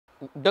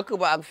dëkk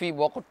ba ak fii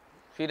bokkut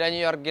fii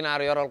dañuy yor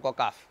ginaar yoral ko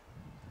kaaf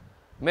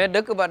mais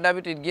dëkk ba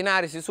d'habitude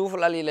ginaar yi si suufu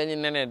lal yi la ñu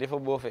nenee di fa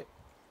boofe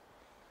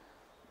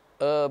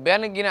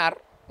benn ginaar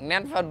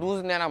nen fa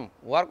 12 nenam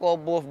war koo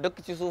boof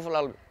dëkk ci suufu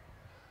lal bi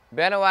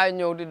benn waaye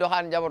ñëw di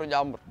doxaan jabaru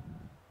jàmbur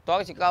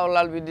toog ci kaw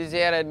lal bi di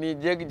gérer nii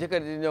jéggi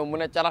jëkkër di ñëw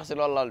mun a carax si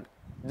loolu lal bi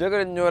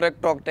jëkkër ñëw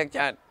rek toog teg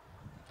caan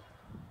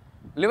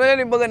li ma leen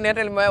di bëgg a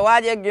nettali mooy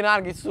waajeeg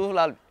ginaar gi suuf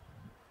lal bi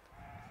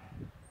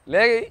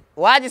léegi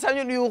waa ji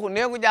sañu di yuuxu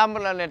néegu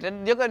jàmbur la ne te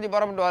jëkkër ji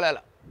borom doole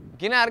la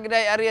ginaar gi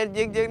day arrière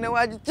jéeg-jéeg ne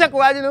waa ji cek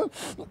waa ji ne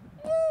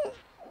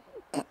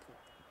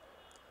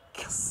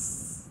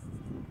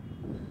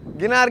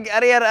ginaar gi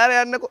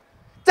arrière ne ko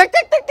cek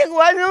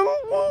waa ji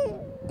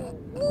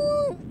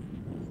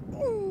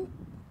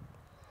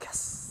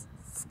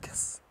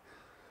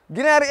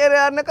ginaar gi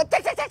arrière ne ko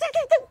cek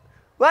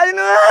waa ji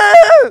ne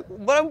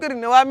borom kër gi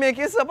ne waa mais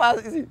qu'est-ce qui se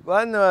passe ici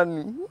waa ji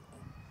ne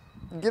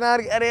ginaar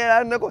gi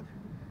arrière ne ko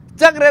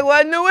cek rek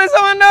waa ji ne woy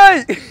sama ndey